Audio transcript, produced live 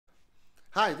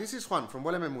Hi, this is Juan from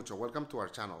Hueleme Mucho. Welcome to our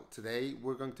channel. Today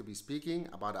we're going to be speaking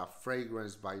about a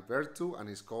fragrance by Vertus and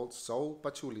it's called Sole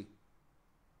Patchouli.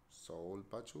 Sole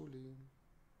Patchouli.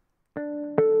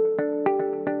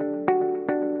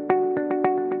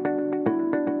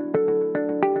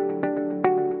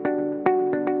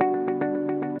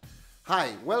 Hi,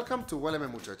 welcome to Hueleme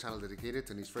Mucho, a channel dedicated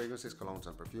to niche fragrances, colognes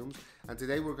and perfumes. And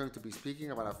today we're going to be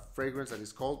speaking about a fragrance that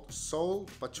is called Sole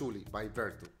Patchouli by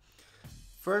Vertus.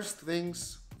 First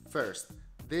things first,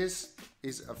 this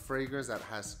is a fragrance that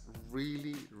has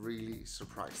really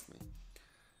surprised me.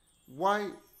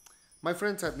 Why? My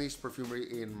friends at Niche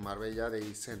Perfumery in Marbella,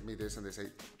 they sent me this and they say,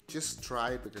 just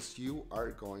try it because you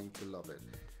are going to love it.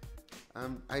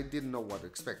 I didn't know what to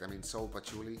expect. I mean, Sole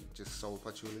Patchouli, just Sole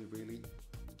Patchouli, really?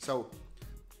 So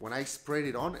when I sprayed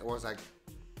it on, it was like,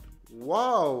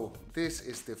 whoa, this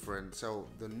is different. So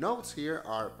the notes here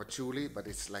are patchouli, but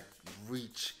it's like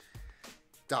rich,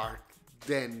 dark,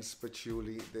 dense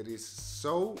patchouli that is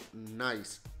so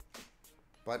nice.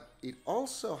 But it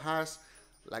also has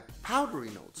like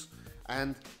powdery notes.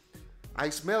 And I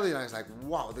smelled it and I was like,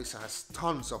 wow, this has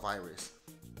tons of iris.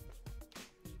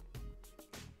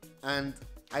 And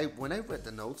when I read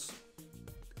the notes,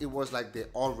 it was like the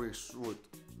iris root,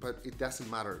 but it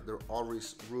doesn't matter, the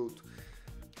iris root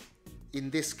in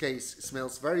this case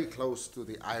smells very close to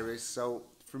the iris. So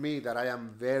for me, that I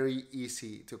am very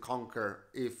easy to conquer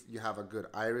if you have a good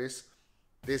iris.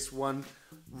 This one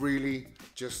really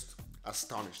just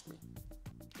astonished me.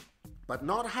 But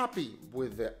not happy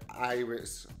with the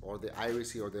iris or the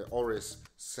irisy or the orris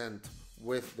scent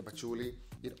with the patchouli.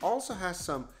 It also has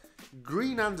some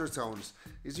green undertones.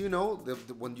 As you know,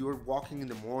 when you're walking in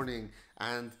the morning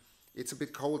and it's a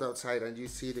bit cold outside and you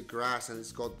see the grass and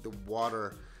it's got the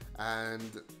water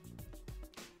and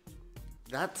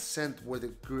that scent where the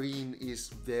green is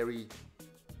very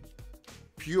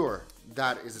pure,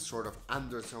 that is the sort of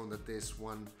undertone that this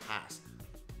one has.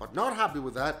 But not happy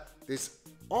with that, this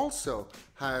also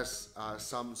has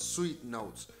some sweet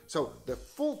notes. So the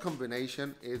full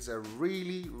combination is a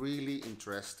really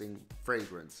interesting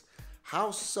fragrance.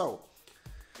 How so?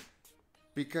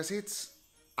 Because it's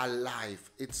alive,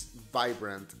 it's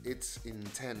vibrant, it's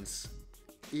intense.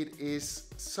 It is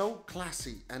so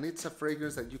classy and it's a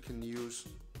fragrance that you can use,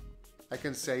 I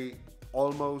can say,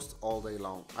 almost all day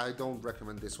long. I don't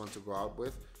recommend this one to go out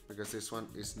with because this one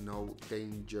is no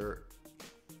danger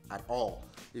at all.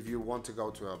 If you want to go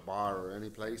to a bar or any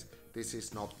place, this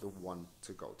is not the one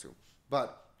to go to.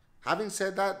 But having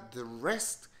said that, the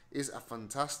rest is a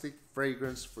fantastic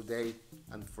fragrance for day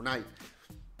and for night.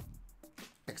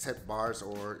 Except bars,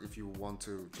 or if you want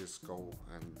to just go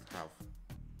and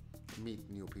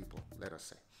meet new people, let us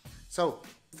say. So,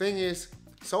 thing is,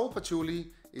 Sole Patchouli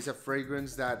is a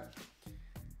fragrance that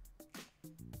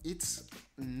it's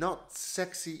not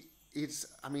sexy. It's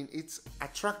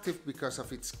attractive because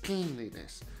of its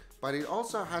cleanliness, but it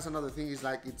also has another thing, is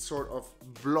like it sort of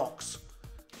blocks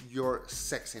your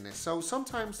sexiness. So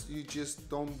sometimes you just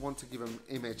don't want to give an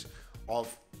image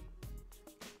of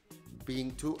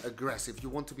being too aggressive. You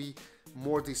want to be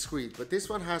more discreet, but this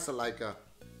one has like a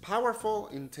powerful,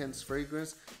 intense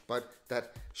fragrance, but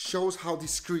that shows how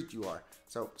discreet you are.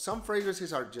 So some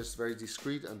fragrances are just very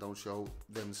discreet and don't show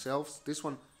themselves. This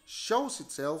one shows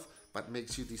itself, but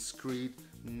makes you discreet,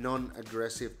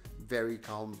 non-aggressive, very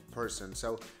calm person.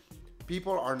 So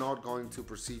people are not going to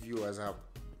perceive you as a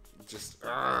just,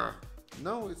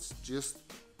 no, it's just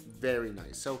very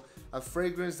nice. So a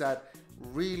fragrance that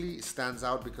really stands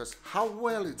out because how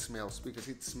well it smells, because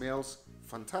it smells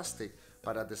fantastic,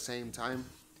 but at the same time,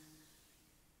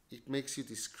 it makes you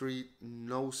discreet,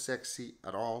 no sexy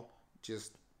at all,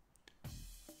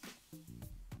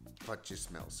 but just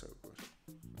smells so good.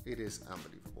 It is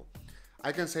unbelievable.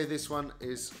 I can say this one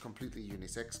is completely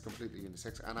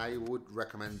unisex, and I would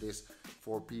recommend this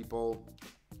for people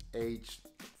aged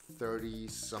 30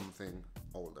 something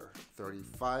older,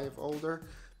 35 older,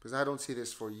 because I don't see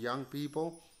this for young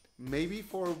people. Maybe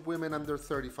for women under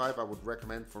 35 I would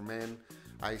recommend. For men,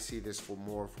 I see this for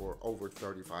more for over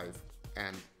 35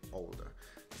 and older.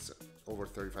 So over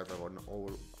 35 and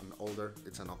older,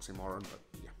 it's an oxymoron, but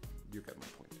yeah, you get my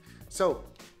point. So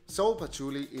Sole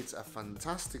Patchouli, it's a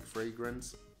fantastic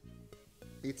fragrance.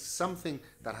 It's something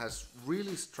that has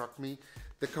really struck me.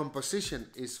 The composition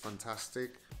is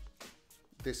fantastic.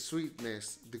 The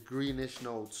sweetness, the greenish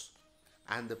notes,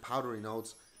 and the powdery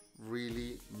notes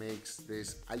really makes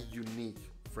this a unique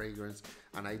fragrance,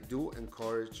 and I do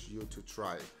encourage you to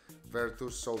try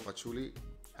Vertus Sole Patchouli.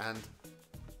 And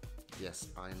yes,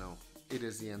 I know it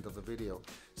is the end of the video,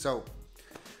 so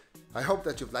I hope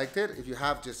that you've liked it. If you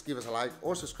have, just give us a like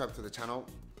or subscribe to the channel.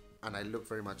 And I look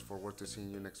very much forward to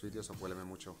seeing you next videos of Hueleme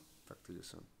Mucho. Talk to you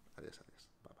soon. Adios, adios.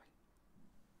 Bye-bye.